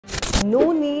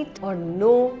No NEET or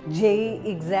no JEE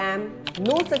exam,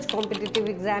 no such competitive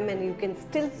exam, and you can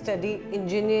still study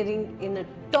engineering in a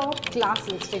top class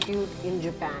institute in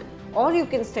Japan. Or you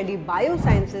can study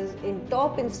biosciences in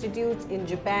top institutes in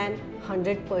Japan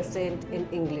 100% in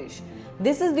English.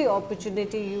 This is the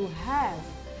opportunity you have.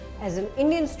 As an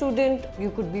Indian student,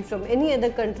 you could be from any other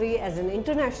country. As an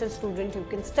international student, you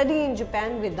can study in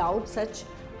Japan without such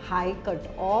high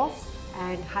cut-offs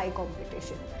and high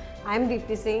competition. I am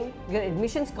Deepti Singh, your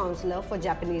admissions counselor for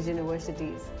Japanese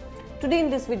universities. Today in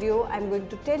this video, I am going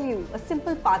to tell you a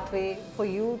simple pathway for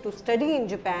you to study in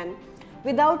Japan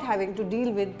without having to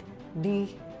deal with the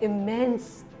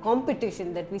immense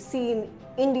competition that we see in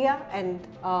India and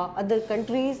other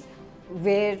countries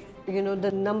where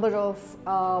the number of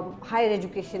higher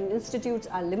education institutes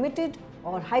are limited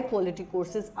or high quality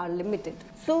courses are limited.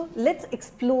 So let's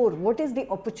explore what is the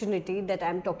opportunity that I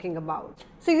am talking about.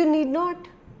 So you need not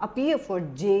appear for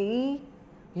JEE,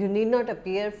 you need not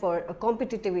appear for a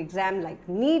competitive exam like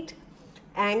NEET,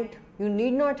 and you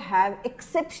need not have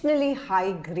exceptionally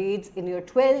high grades in your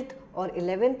 12th or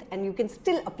 11th, and you can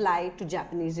still apply to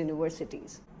Japanese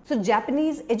universities. So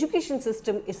Japanese education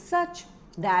system is such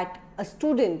that a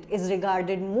student is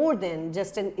regarded more than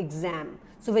just an exam.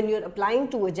 So when you're applying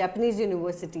to a Japanese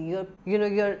university,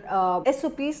 your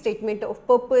SOP, statement of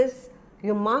purpose,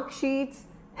 your mark sheets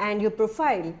and your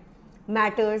profile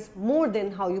matters more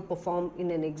than how you perform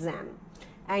in an exam.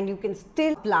 And you can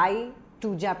still apply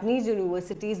to Japanese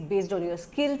universities based on your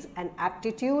skills and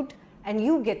aptitude, and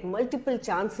you get multiple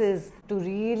chances to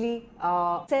really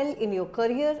excel in your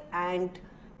career and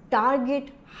target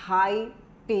high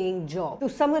paying job. To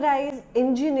summarize,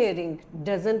 engineering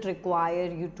doesn't require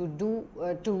you to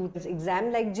do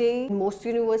exam like JEE in most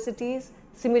universities.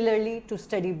 Similarly, to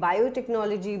study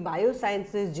biotechnology,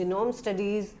 biosciences, genome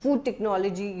studies, food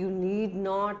technology, you need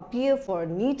not appear for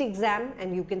NEET exam,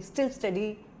 and you can still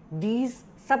study these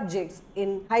subjects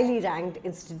in highly ranked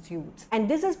institutes. And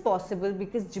this is possible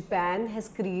because Japan has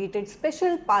created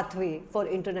special pathway for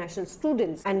international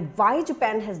students. And why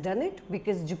Japan has done it?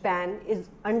 Because Japan is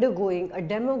undergoing a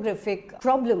demographic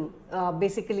problem.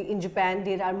 Basically in Japan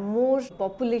there are more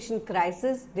population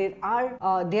crisis. They are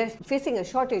facing a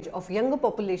shortage of younger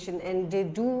population, and they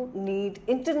do need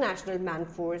international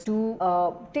manforce to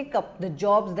take up the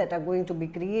jobs that are going to be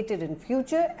created in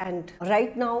future. And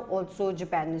right now also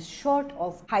Japan is short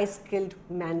of high skilled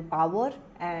manpower,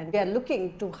 and we are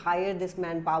looking to hire this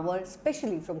manpower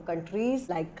especially from countries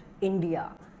like India.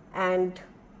 And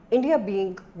India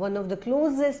being one of the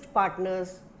closest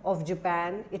partners of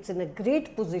Japan, it's in a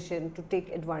great position to take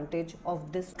advantage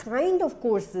of this kind of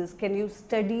courses. Can you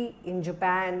study in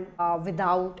Japan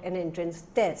without an entrance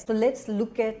test? So let's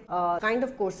look at kind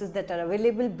of courses that are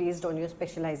available based on your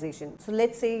specialization. So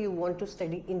let's say you want to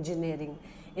study engineering.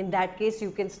 In that case,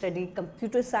 you can study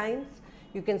computer science,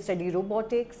 you can study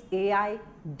robotics, AI,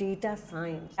 data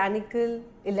science, mechanical,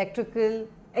 electrical.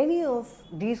 Any of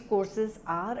these courses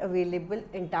are available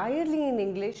entirely in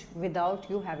English without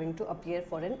you having to appear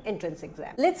for an entrance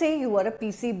exam. Let's say you are a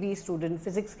PCB student,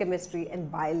 physics, chemistry and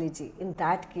biology. In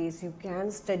that case, you can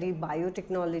study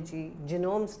biotechnology,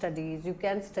 genome studies, you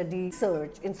can study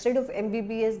research. Instead of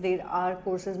MBBS, there are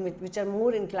courses which are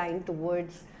more inclined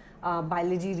towards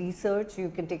biology research. You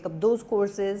can take up those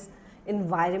courses.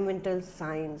 Environmental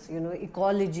science,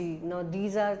 ecology. Now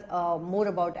these are more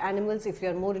about animals. If you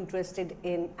are more interested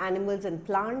in animals and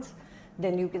plants,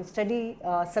 then you can study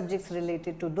subjects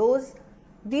related to those.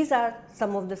 These are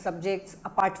some of the subjects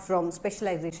apart from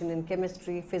specialization in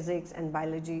chemistry, physics and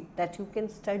biology that you can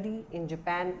study in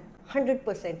Japan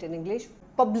 100% in English.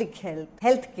 Public health,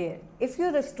 healthcare. If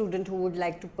you're a student who would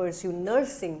like to pursue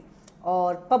nursing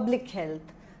or public health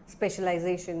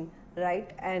specialization,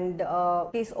 right, and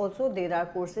case also there are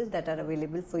courses that are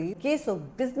available for you. In case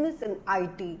of business and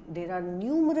IT, there are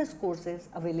numerous courses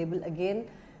available again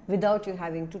without you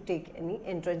having to take any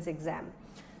entrance exam.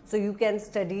 So you can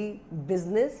study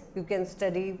business, you can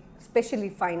study especially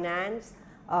finance,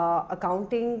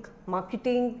 accounting,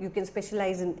 marketing. You can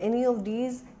specialize in any of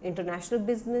these. International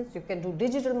business, you can do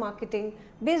digital marketing.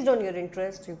 Based on your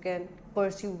interest, you can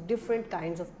pursue different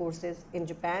kinds of courses in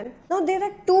Japan. Now there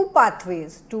are two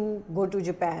pathways to go to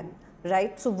Japan,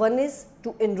 right? So one is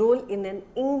to enroll in an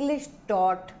English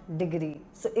taught degree.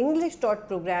 So English taught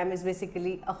program is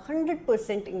basically a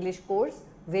 100% English course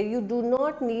where you do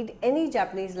not need any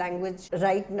Japanese language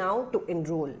right now to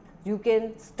enroll. You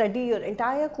can study your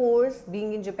entire course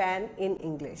being in Japan in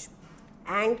English,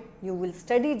 and you will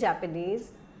study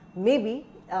Japanese maybe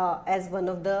as one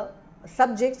of the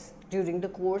subjects during the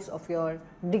course of your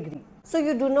degree. So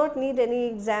you do not need any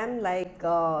exam like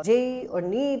JEE or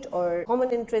NEET or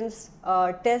common entrance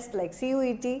test like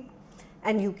CUET,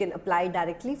 and you can apply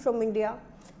directly from India,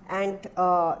 and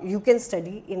you can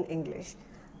study in English,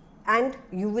 and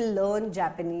you will learn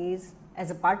Japanese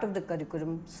as a part of the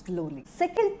curriculum slowly.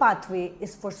 Second pathway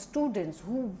is for students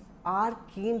who are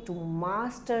keen to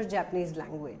master Japanese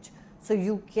language. So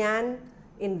you can,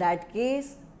 in that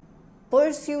case,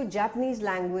 pursue Japanese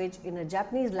language in a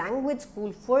Japanese language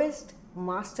school first,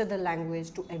 master the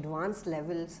language to advanced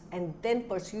levels, and then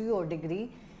pursue your degree.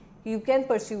 You can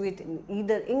pursue it in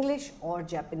either English or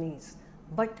Japanese,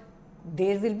 but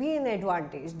there will be an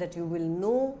advantage that you will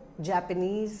know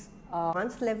Japanese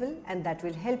advanced level, and that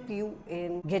will help you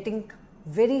in getting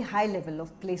very high level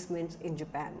of placements in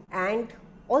Japan. And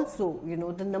also,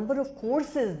 the number of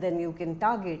courses then you can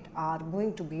target are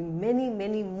going to be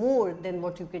many more than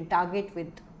what you can target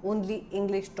with only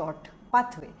English taught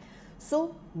pathway.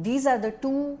 So these are the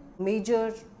two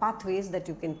major pathways that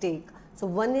you can take. So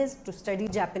one is to study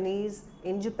Japanese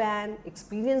in Japan,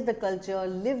 experience the culture,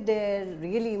 live there,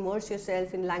 really immerse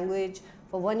yourself in language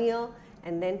for 1 year,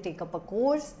 and then take up a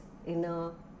course in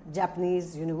a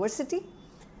Japanese university,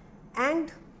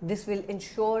 and this will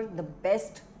ensure the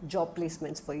best job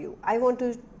placements for you. I want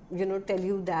to tell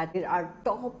you that there are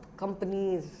top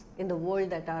companies in the world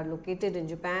that are located in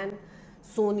Japan.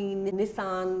 Sony,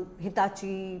 Nissan,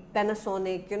 Hitachi,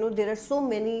 Panasonic, there are so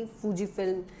many,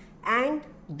 Fujifilm, and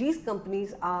these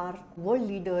companies are world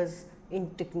leaders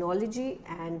in technology,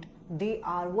 and they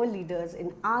are world leaders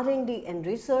in R&D and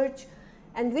research,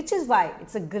 and which is why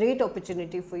it's a great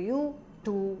opportunity for you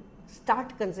to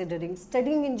start considering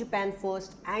studying in Japan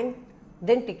first and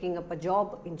then taking up a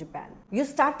job in Japan. Your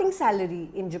starting salary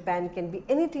in Japan can be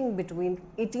anything between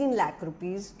 18 lakh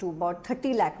rupees to about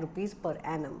 30 lakh rupees per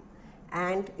annum.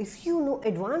 And if you know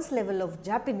advanced level of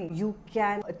Japanese, you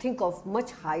can think of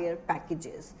much higher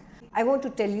packages. I want to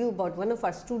tell you about one of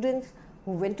our students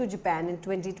who went to Japan in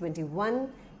 2021,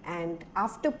 and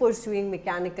after pursuing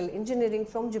mechanical engineering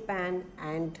from Japan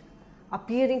and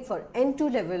appearing for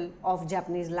N2 level of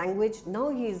Japanese language, now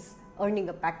he is earning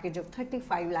a package of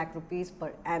 35 lakh rupees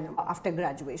per annum after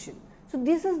graduation. So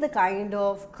this is the kind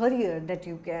of career that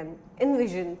you can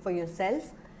envision for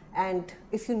yourself, and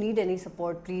if you need any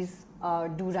support, please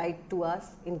do write to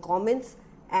us in comments.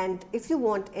 And if you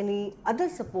want any other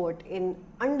support in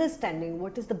understanding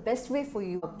what is the best way for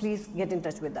you, please get in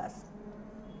touch with us.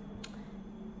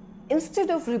 Instead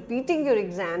of repeating your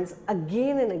exams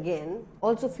again and again,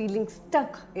 also feeling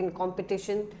stuck in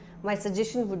competition, my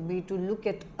suggestion would be to look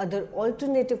at other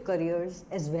alternative careers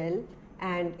as well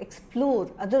and explore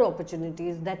other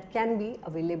opportunities that can be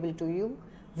available to you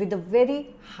with a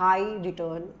very high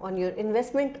return on your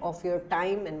investment of your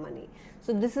time and money.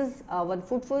 So this is one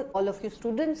food for all of you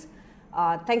students.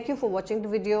 Thank you for watching the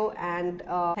video, and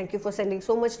thank you for sending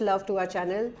so much love to our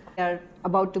channel. We are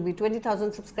about to be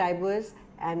 20,000 subscribers,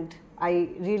 and I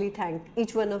really thank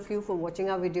each one of you for watching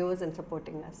our videos and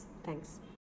supporting us. Thanks.